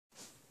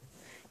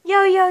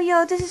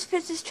Yo, this is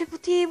Princess Triple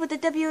T with the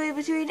WA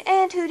between,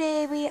 and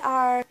today we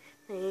are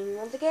playing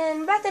once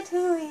again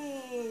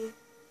Ratatouille.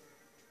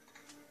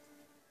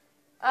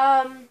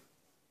 Right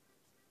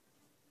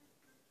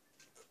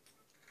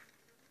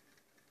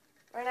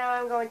now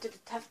I'm going to the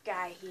tough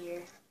guy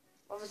here.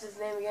 What was his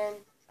name again?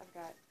 I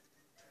forgot.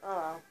 Oh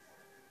well.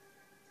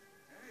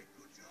 Hey,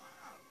 good job.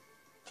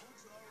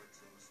 Dogs aren't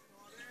so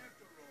smart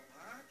after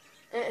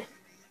all, huh?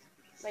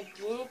 Like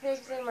guinea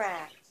pigs and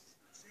rats.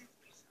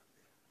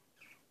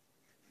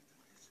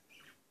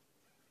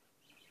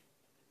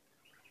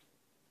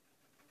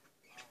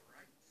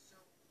 Alright, so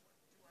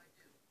what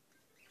do?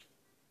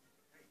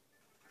 Hey,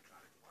 I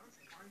got it. Why don't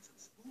you find some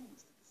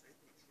spoons to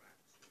disable the traps?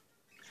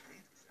 It's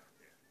dangerous out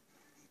there.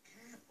 Be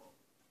careful.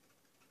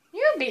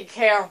 You be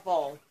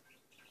careful.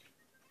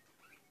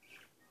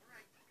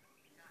 Alright,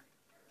 got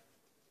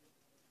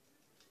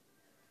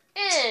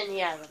it. And he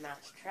has a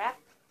mouse trap.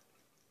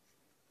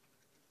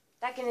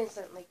 That can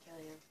instantly kill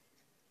you.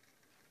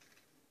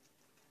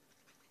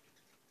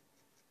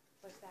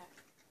 What's that?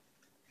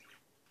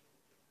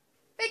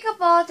 Pick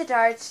up all the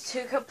darts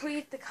to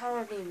complete the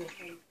colony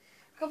mission.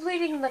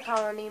 Completing the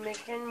colony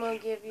mission will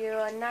give you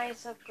a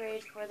nice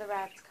upgrade for the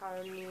rats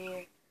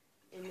colony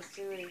in the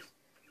sewers.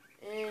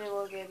 And it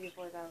will give you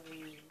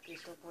 4,000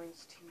 Gusto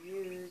points to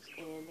use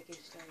in the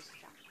Gusto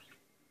shop.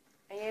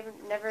 I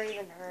haven't never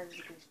even heard of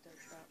the Gusto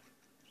shop.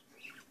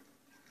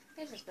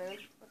 Here's a spoon.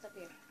 What's up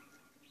here?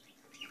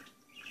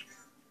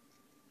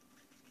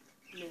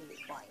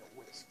 Made by a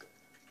whisker.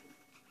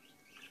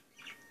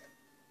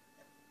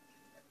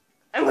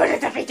 I'm gonna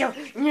defeat you!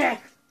 Yeah!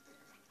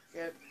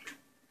 Yep.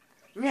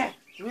 Yeah.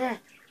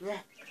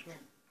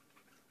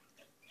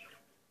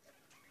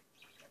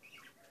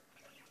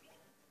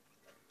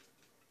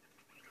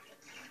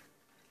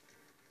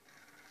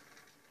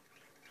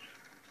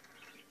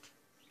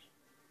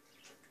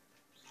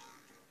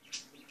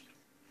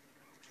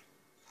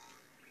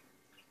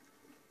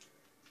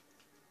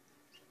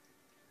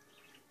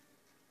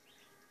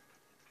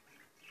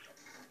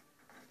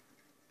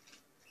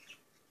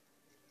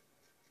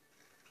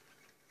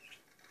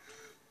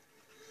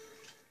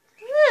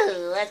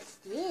 Ooh, what's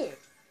this?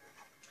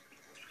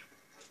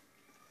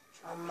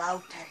 A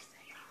motorcycle.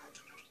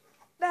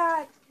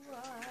 That's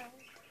right.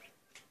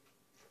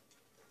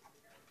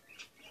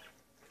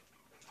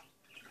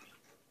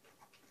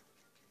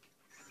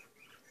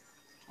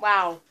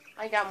 Wow,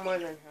 I got more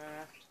than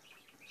half.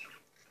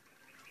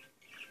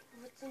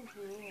 What's in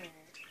here?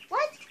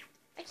 What?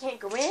 I can't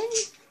go in?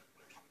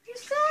 You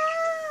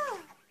suck!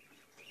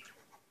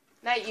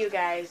 Not you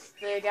guys,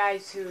 the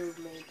guys who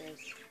made this.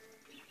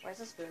 Where's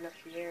the spoon up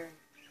here?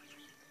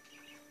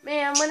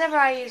 Man, whenever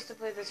I used to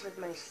play this with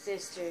my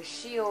sister,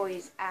 she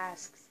always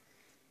asks,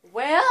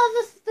 where are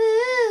the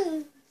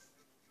spoons?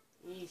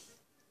 Yeesh.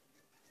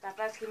 Stop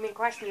asking me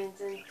questions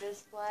and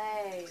just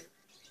play.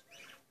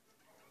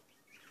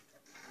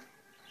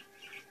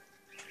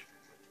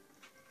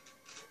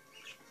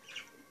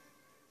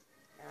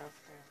 Now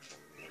for the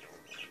middle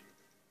one.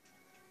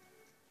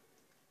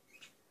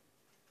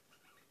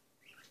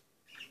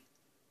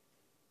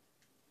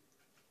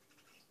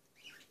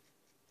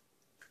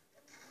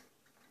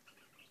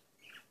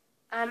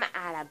 I'm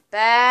at a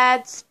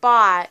bad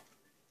spot.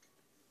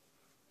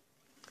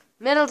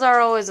 Middles are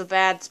always a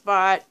bad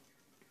spot.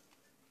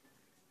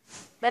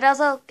 But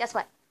also, guess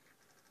what?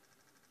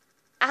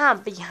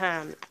 I'm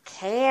behind a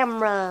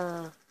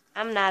camera.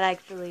 I'm not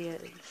actually in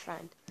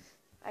front.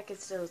 I can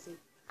still see.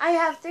 I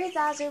have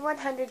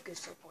 3,100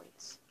 Gusto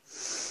points.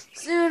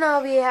 Soon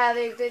I'll be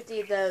having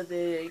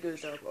 50,000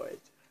 Gusto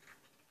points.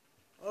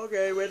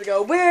 Okay, where to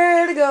go?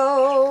 Where to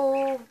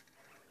go?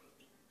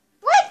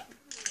 What?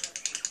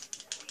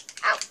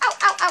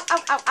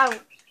 Ow. Where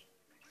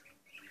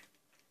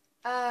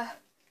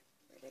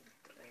to go?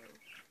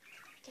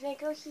 Can I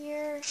go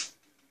here?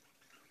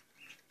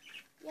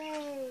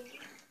 Yay.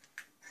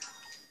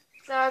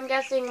 So I'm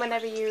guessing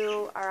whenever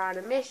you are on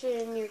a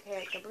mission, you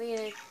can't complete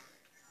it.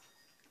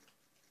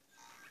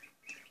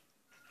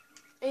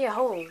 Hey, a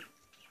hole.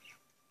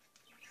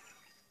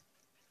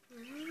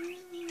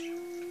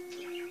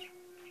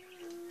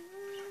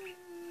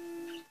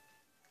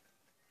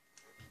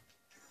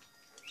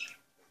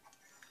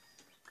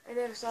 I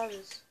never saw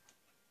this.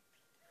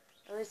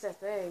 At least I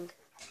think.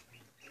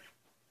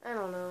 I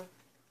don't know.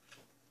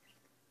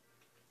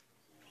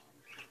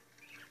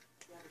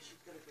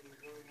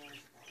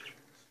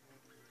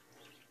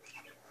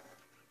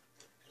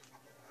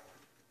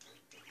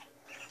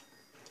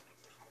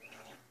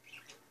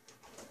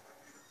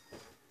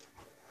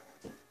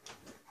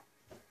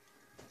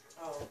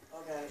 Oh,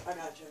 okay, I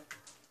got you.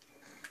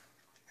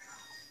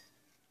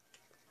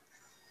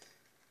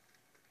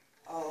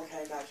 Oh,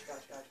 okay, gotcha.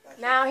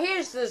 Now,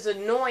 here's this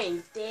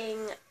annoying thing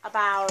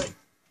about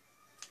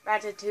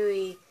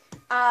Ratatouille.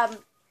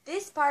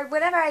 This part,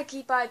 whenever I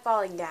keep on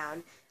falling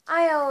down,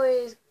 I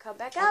always come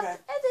back up, and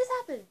this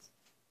happens.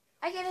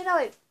 I get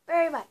annoyed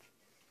very much.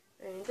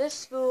 And this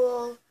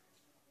spool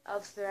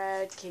of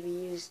thread can be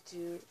used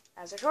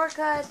as a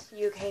shortcut.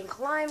 You can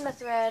climb the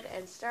thread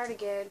and start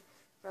again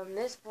from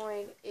this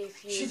point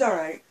if you She's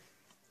alright.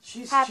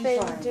 She's happen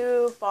fine.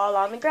 to fall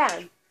on the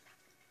ground.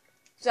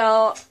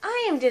 So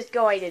I am just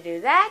going to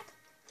do that.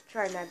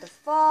 Try not to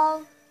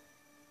fall.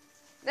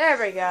 There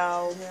we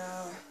go.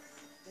 Yeah,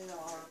 they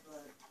are,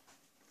 but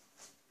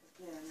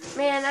again,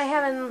 Man,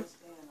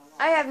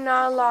 I have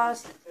not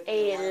lost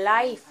a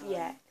life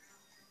yet.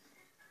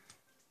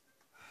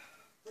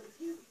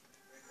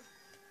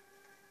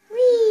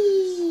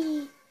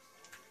 Whee!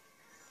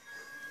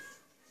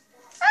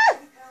 Ah!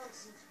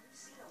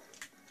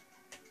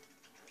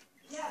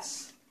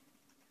 Yes.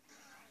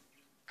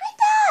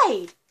 I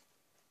died!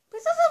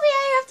 Please don't tell me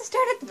I have to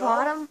start at the No.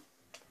 bottom.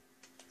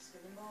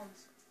 Skin and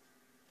bones.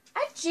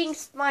 I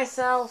jinxed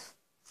myself.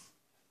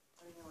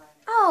 Anyway.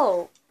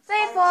 Oh,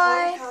 say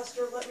boy.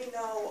 Pastor, let me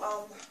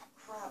know.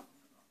 Crap.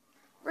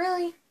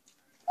 Really?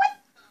 What?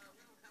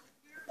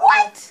 Okay.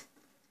 What?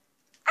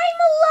 I'm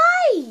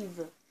alive!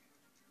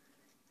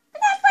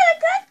 And that's not a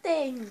good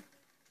thing.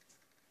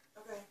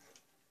 Okay.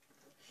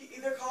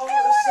 Either call I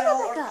don't want to Cell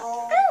go or back up.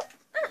 call.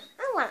 I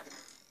don't want.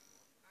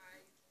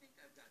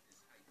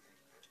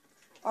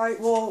 Alright,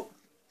 well.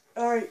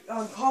 Alright,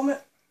 call me.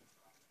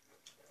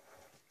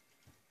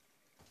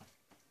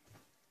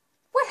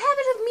 What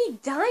happened of me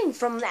dying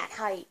from that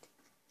height?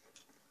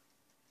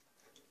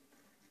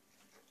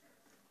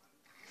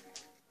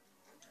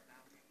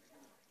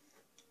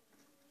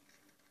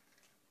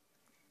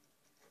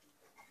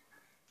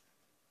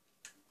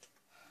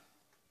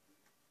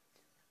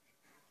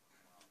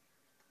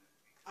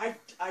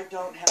 I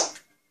don't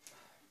have.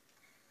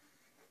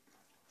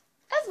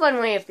 That's one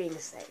way of being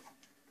safe.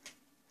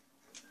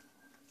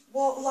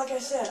 Well, like I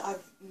said,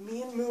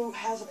 me and Moo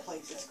has a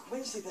place. It's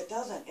Quincy that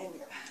doesn't, and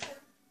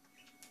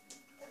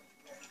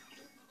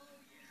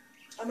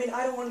I mean,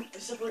 I don't want to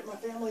separate my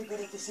family,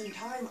 but at the same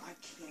time, I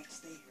can't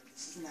stay here.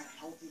 This is not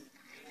healthy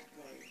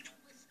way.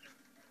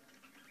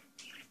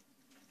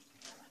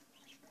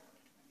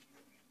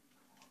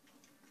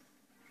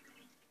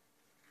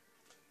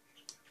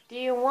 Do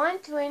you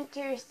want to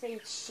enter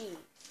stage sheet?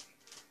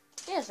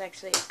 Yes,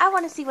 actually. I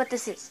want to see what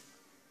this is.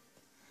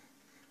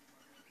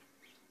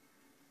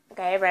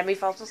 Okay, Remy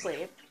falls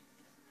asleep.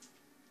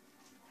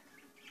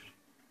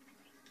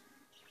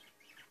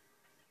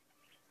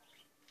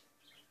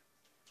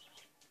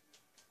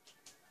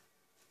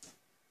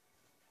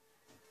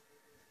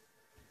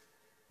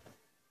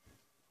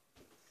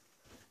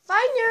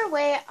 Find your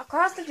way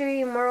across the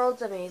dream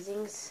world's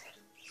amazing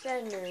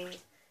scenery.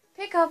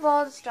 Pick up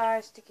all the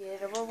stars to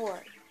get a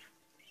reward.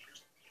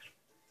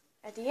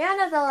 At the end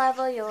of the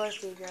level, you'll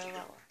receive your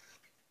reward.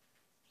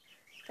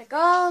 Pick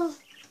all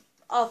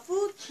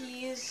food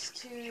keys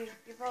to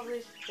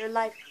your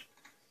life.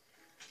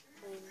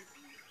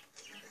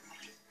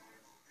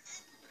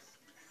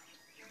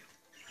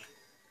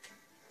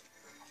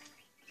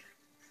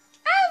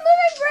 Ah,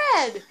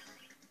 moving bread!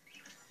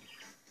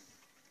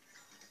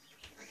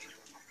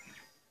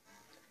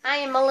 I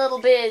am a little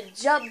bit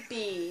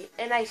jumpy,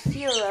 and I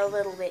feel a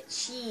little bit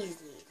cheesy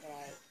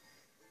today.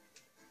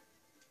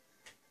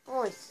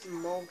 Holy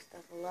smokes,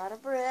 that's a lot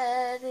of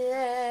bread.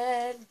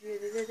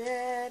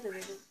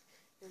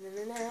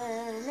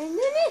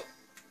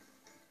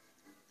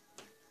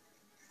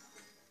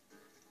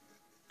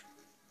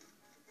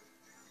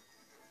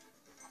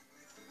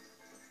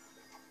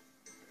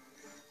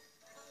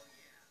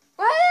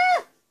 What?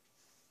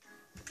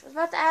 I was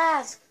about to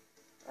ask.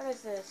 What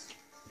is this?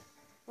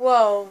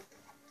 Whoa.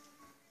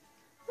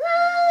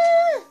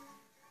 Ah!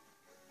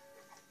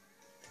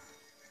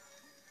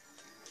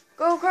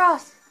 Go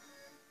across.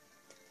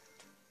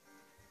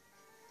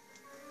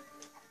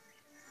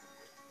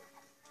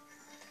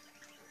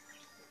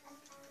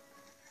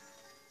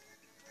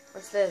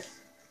 What's this?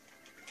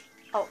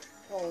 Oh,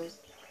 holes.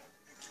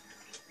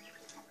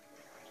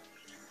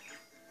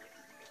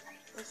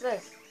 What's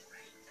this?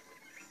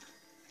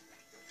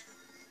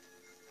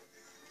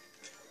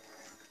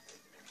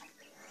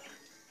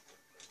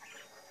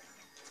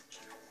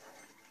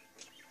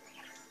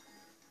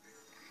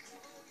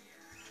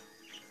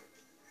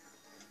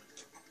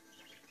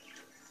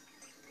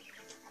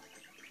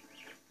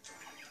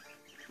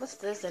 What's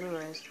this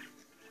anyways?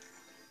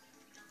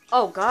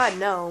 Oh god,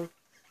 no.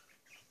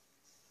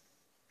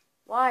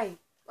 Why?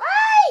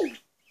 Why?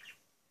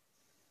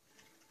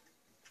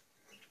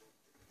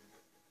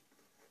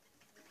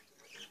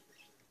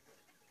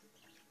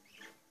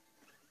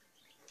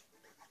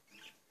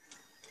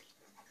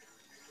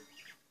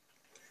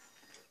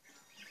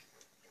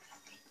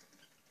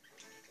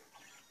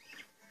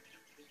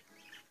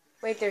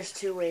 Wait, there's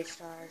two wave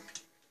stars.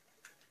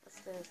 What's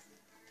this?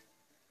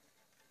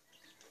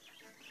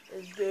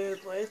 Is the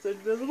place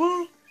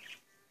invisible?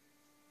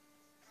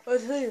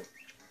 Let's see.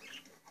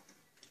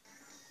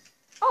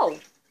 Oh.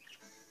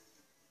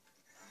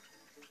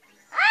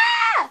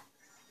 Ah!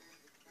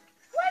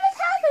 What is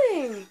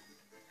happening?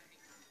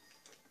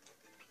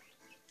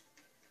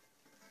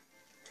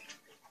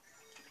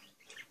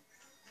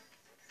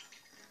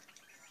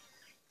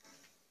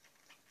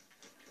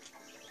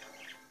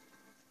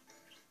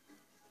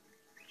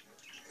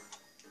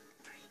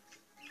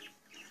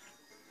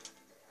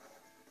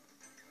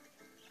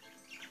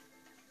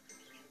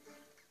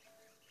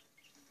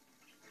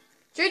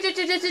 Shoot, shoot,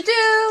 shoot, shoot, shoot,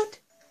 shoot.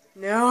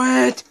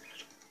 Know it.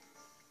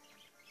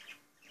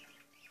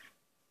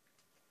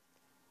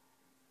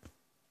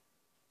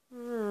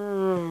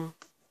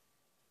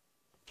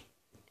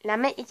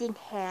 Llama isn't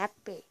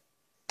happy.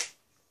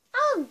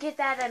 I'll get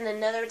that at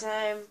another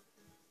time.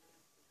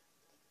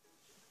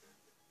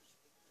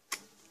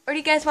 Or do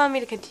you guys want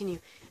me to continue?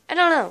 I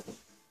don't know.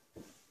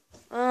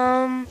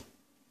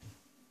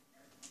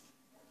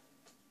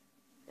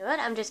 You know what?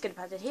 I'm just gonna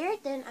pause it here.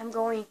 Then I'm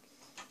going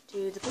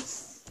to the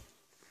place.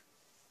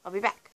 I'll be back.